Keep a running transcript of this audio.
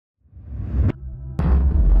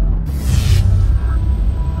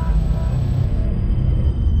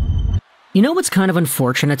You know what's kind of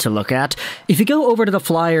unfortunate to look at? If you go over to the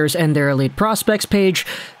Flyers and their Elite Prospects page,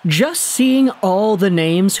 just seeing all the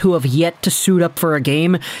names who have yet to suit up for a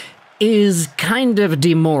game is kind of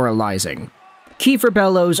demoralizing. Kiefer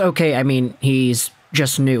Bellows, okay, I mean, he's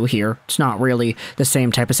just new here. It's not really the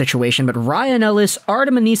same type of situation, but Ryan Ellis,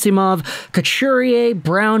 Artem Anisimov, Couturier,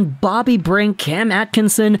 Brown, Bobby Brink, Cam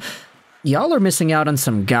Atkinson, y'all are missing out on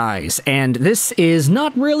some guys, and this is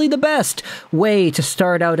not really the best way to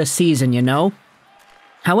start out a season, you know?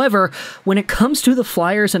 However, when it comes to the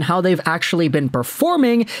Flyers and how they've actually been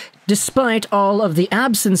performing, despite all of the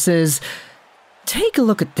absences, take a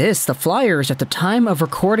look at this. The Flyers, at the time of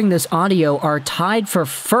recording this audio, are tied for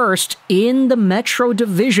first in the Metro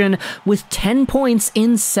Division with 10 points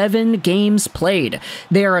in 7 games played.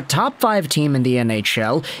 They are a top 5 team in the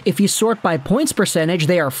NHL. If you sort by points percentage,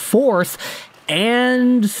 they are 4th,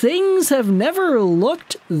 and things have never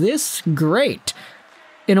looked this great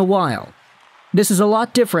in a while. This is a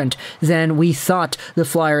lot different than we thought the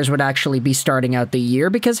Flyers would actually be starting out the year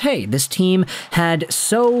because, hey, this team had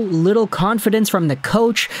so little confidence from the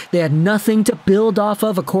coach. They had nothing to build off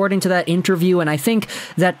of according to that interview, and I think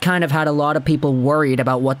that kind of had a lot of people worried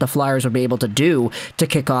about what the Flyers would be able to do to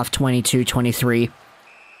kick off 22-23.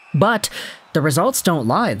 But the results don't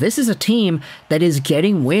lie. This is a team that is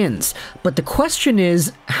getting wins. But the question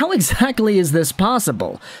is, how exactly is this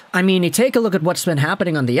possible? I mean, you take a look at what's been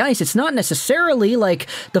happening on the ice, it's not necessarily like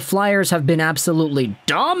the Flyers have been absolutely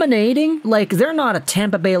dominating. Like, they're not a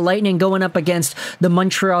Tampa Bay Lightning going up against the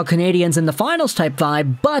Montreal Canadiens in the finals type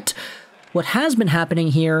vibe, but what has been happening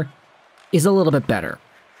here is a little bit better.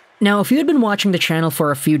 Now, if you had been watching the channel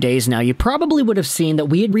for a few days now, you probably would have seen that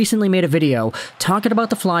we had recently made a video talking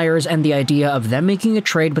about the Flyers and the idea of them making a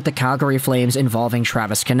trade with the Calgary Flames involving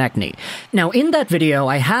Travis Konecny. Now, in that video,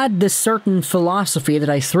 I had this certain philosophy that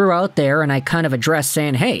I threw out there and I kind of addressed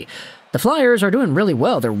saying, hey, the Flyers are doing really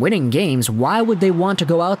well, they're winning games, why would they want to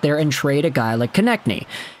go out there and trade a guy like Konecny?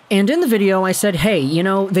 And in the video, I said, hey, you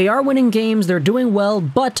know, they are winning games, they're doing well,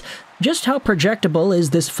 but just how projectable is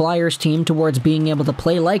this Flyers team towards being able to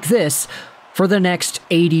play like this for the next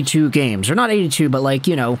 82 games? Or not 82, but like,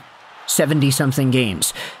 you know, 70-something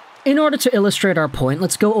games. In order to illustrate our point,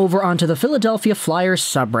 let's go over onto the Philadelphia Flyers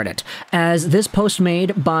subreddit, as this post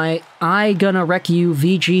made by I Gonna Wreck You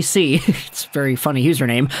VGC, it's a very funny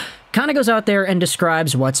username, kind of goes out there and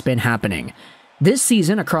describes what's been happening. This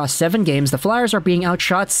season, across 7 games, the Flyers are being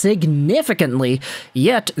outshot significantly,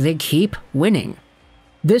 yet they keep winning.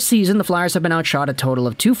 This season, the Flyers have been outshot a total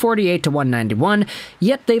of 248 to 191,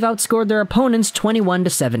 yet they've outscored their opponents 21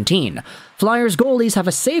 to 17. Flyers goalies have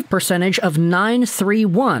a save percentage of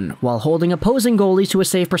 .931, while holding opposing goalies to a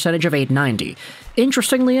save percentage of .890.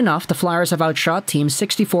 Interestingly enough, the Flyers have outshot teams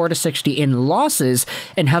 64 to 60 in losses,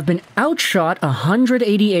 and have been outshot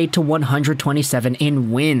 188 to 127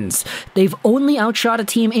 in wins. They've only outshot a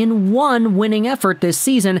team in 1 winning effort this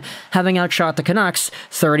season, having outshot the Canucks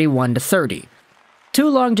 31 to 30. Too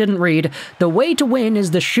long didn't read, the way to win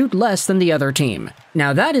is to shoot less than the other team.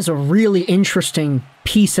 Now that is a really interesting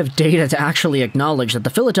piece of data to actually acknowledge, that the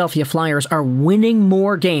Philadelphia Flyers are winning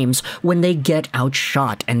more games when they get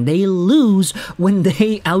outshot, and they lose when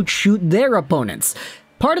they outshoot their opponents.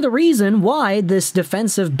 Part of the reason why this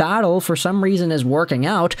defensive battle for some reason is working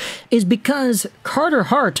out is because Carter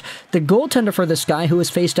Hart, the goaltender for this guy who has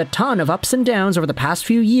faced a ton of ups and downs over the past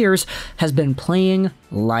few years, has been playing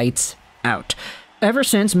lights out. Ever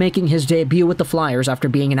since making his debut with the Flyers after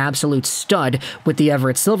being an absolute stud with the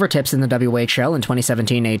Everett Silvertips in the WHL in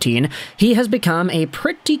 2017-18, he has become a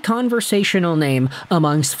pretty conversational name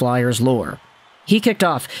amongst Flyers lore. He kicked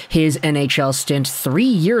off his NHL stint 3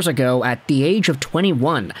 years ago at the age of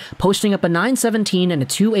 21, posting up a .917 and a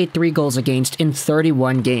 .283 goals against in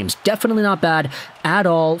 31 games. Definitely not bad at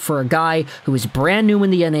all for a guy who is brand new in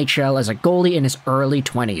the NHL as a goalie in his early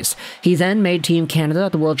 20s. He then made Team Canada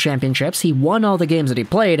at the World Championships, he won all the games that he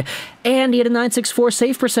played, and he had a .964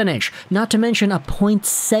 save percentage, not to mention a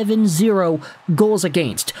 .70 goals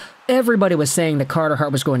against. Everybody was saying that Carter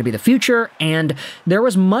Hart was going to be the future, and there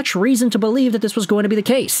was much reason to believe that this was going to be the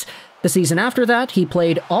case. The season after that, he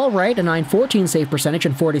played all right, a .914 save percentage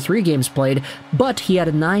in 43 games played, but he had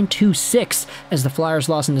a .926 as the Flyers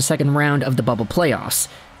lost in the second round of the bubble playoffs.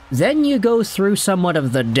 Then you go through somewhat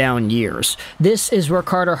of the down years. This is where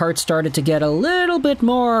Carter Hart started to get a little bit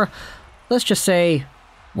more, let's just say,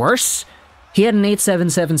 worse. He had an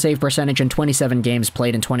 .877 save percentage in 27 games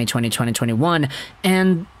played in 2020-2021,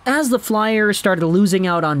 and as the Flyers started losing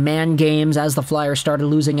out on man games, as the Flyers started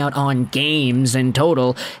losing out on games in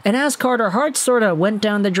total, and as Carter Hart sort of went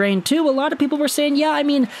down the drain too, a lot of people were saying, yeah, I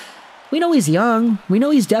mean, we know he's young, we know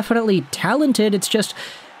he's definitely talented, it's just,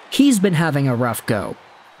 he's been having a rough go.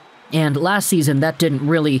 And last season, that didn't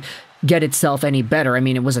really get itself any better. I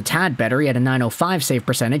mean, it was a tad better. He had a .905 save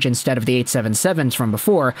percentage instead of the .877s from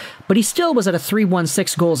before, but he still was at a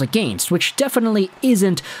 .316 goals against, which definitely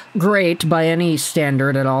isn't great by any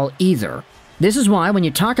standard at all either. This is why, when you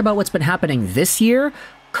talk about what's been happening this year,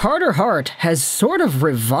 Carter Hart has sort of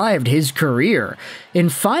revived his career. In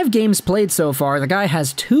 5 games played so far, the guy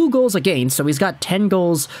has 2 goals against, so he's got 10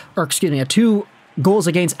 goals, or excuse me, a 2 goals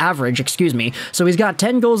against average, so he's got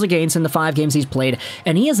 10 goals against in the 5 games he's played,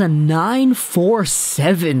 and he has a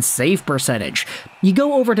 .947 save percentage. You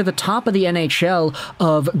go over to the top of the NHL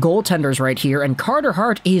of goaltenders right here, and Carter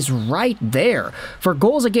Hart is right there. For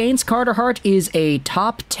goals against, Carter Hart is a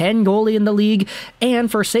top 10 goalie in the league,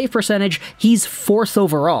 and for save percentage, he's 4th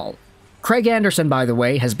overall. Craig Anderson, by the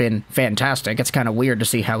way, has been fantastic. It's kind of weird to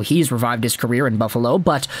see how he's revived his career in Buffalo,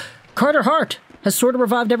 but Carter Hart has sort of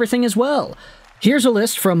revived everything as well. Here's a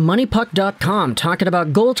list from MoneyPuck.com talking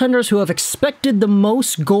about goaltenders who have expected the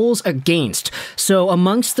most goals against. So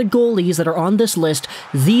amongst the goalies that are on this list,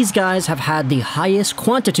 these guys have had the highest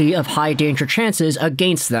quantity of high-danger chances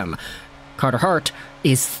against them. Carter Hart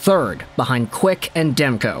is 3rd, behind Quick and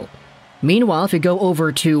Demko. Meanwhile, if you go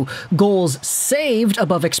over to goals saved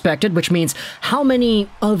above expected, which means how many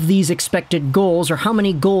of these expected goals, or how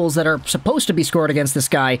many goals that are supposed to be scored against this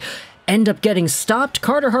guy, end up getting stopped,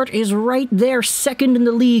 Carter Hart is right there, 2nd in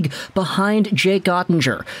the league, behind Jake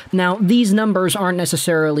Oettinger. Now, these numbers aren't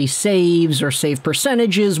necessarily saves or save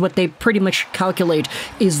percentages. What they pretty much calculate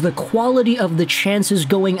is the quality of the chances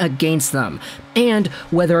going against them, and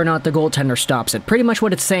whether or not the goaltender stops it. Pretty much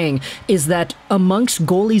what it's saying is that amongst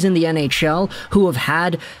goalies in the NHL who have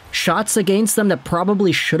had shots against them that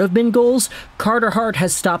probably should have been goals, Carter Hart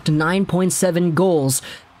has stopped 9.7 goals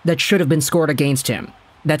that should have been scored against him.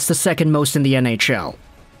 That's the 2nd most in the NHL.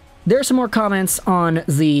 There are some more comments on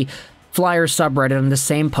the Flyers subreddit on the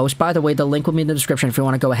same post. By the way, the link will be in the description if you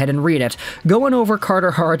want to go ahead and read it. Going over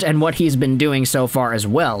Carter Hart and what he's been doing so far as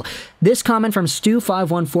well. This comment from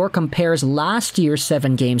Stu514 compares last year's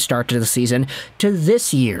 7-game start to the season to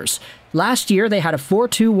this year's. Last year, they had a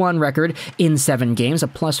 4-2-1 record in 7 games, a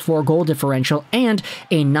 +4 goal differential, and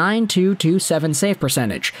a .927 save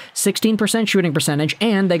percentage, 16% shooting percentage,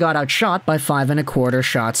 and they got outshot by 5.25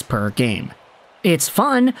 shots per game. It's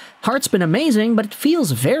fun, Hart's been amazing, but it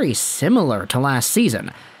feels very similar to last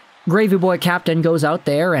season. Gravy Boy Captain goes out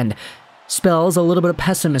there and spells a little bit of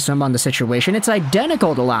pessimism on the situation. It's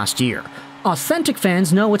identical to last year. Authentic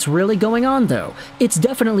fans know what's really going on, though. It's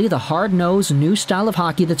definitely the hard-nosed new style of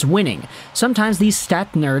hockey that's winning. Sometimes these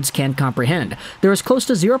stat nerds can't comprehend. There is close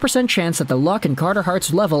to 0% chance that the luck in Carter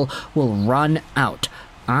Hart's level will run out.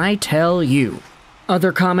 I tell you.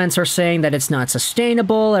 Other comments are saying that it's not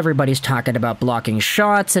sustainable, everybody's talking about blocking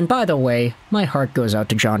shots, and by the way, my heart goes out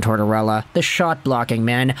to John Tortorella, the shot blocking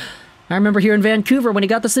man. I remember here in Vancouver when he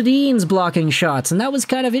got the Sedins blocking shots, and that was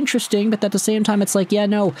kind of interesting, but at the same time it's like, yeah,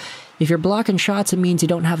 no, if you're blocking shots, it means you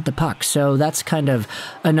don't have the puck, so that's kind of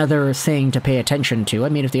another thing to pay attention to. I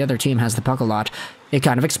mean, if the other team has the puck a lot, it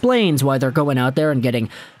kind of explains why they're going out there and getting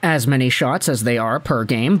as many shots as they are per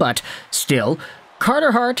game, but still,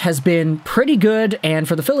 Carter Hart has been pretty good, and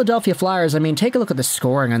for the Philadelphia Flyers, I mean, take a look at the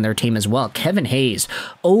scoring on their team as well. Kevin Hayes,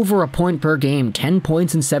 over a point per game, 10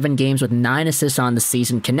 points in 7 games with 9 assists on the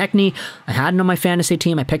season. Konechny, I had him on my fantasy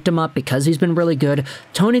team. I picked him up because he's been really good.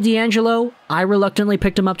 Tony DeAngelo, I reluctantly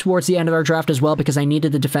picked him up towards the end of our draft as well because I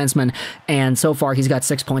needed the defenseman, and so far he's got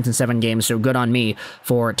 6 points in 7 games, so good on me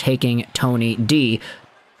for taking Tony D.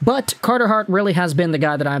 But Carter Hart really has been the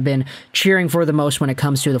guy that I've been cheering for the most when it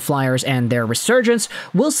comes to the Flyers and their resurgence.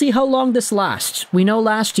 We'll see how long this lasts. We know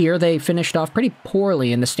last year they finished off pretty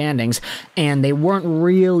poorly in the standings, and they weren't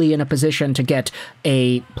really in a position to get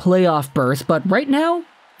a playoff berth. But right now,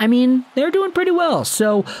 I mean, they're doing pretty well.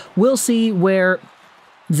 So we'll see where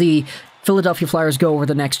the Philadelphia Flyers go over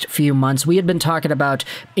the next few months. We had been talking about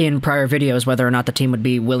in prior videos whether or not the team would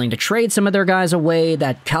be willing to trade some of their guys away.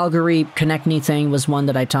 That Calgary-Konechny thing was one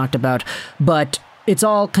that I talked about, but it's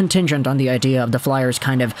all contingent on the idea of the Flyers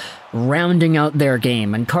kind of rounding out their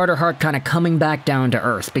game and Carter Hart kind of coming back down to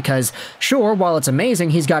earth, because sure, while it's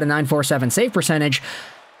amazing he's got a .947 save percentage,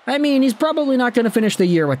 I mean, he's probably not going to finish the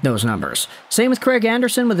year with those numbers. Same with Craig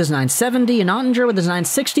Anderson with his .970 and Oettinger with his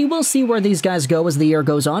 .960. We'll see where these guys go as the year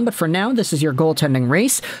goes on, but for now, this is your goaltending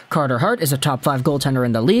race. Carter Hart is a top 5 goaltender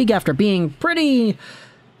in the league after being pretty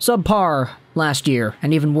subpar last year,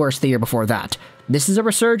 and even worse the year before that. This is a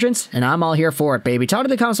resurgence, and I'm all here for it, baby. Talk to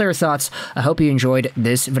the comments your thoughts. I hope you enjoyed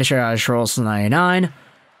this Juraj 99,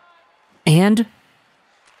 and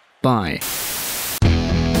bye.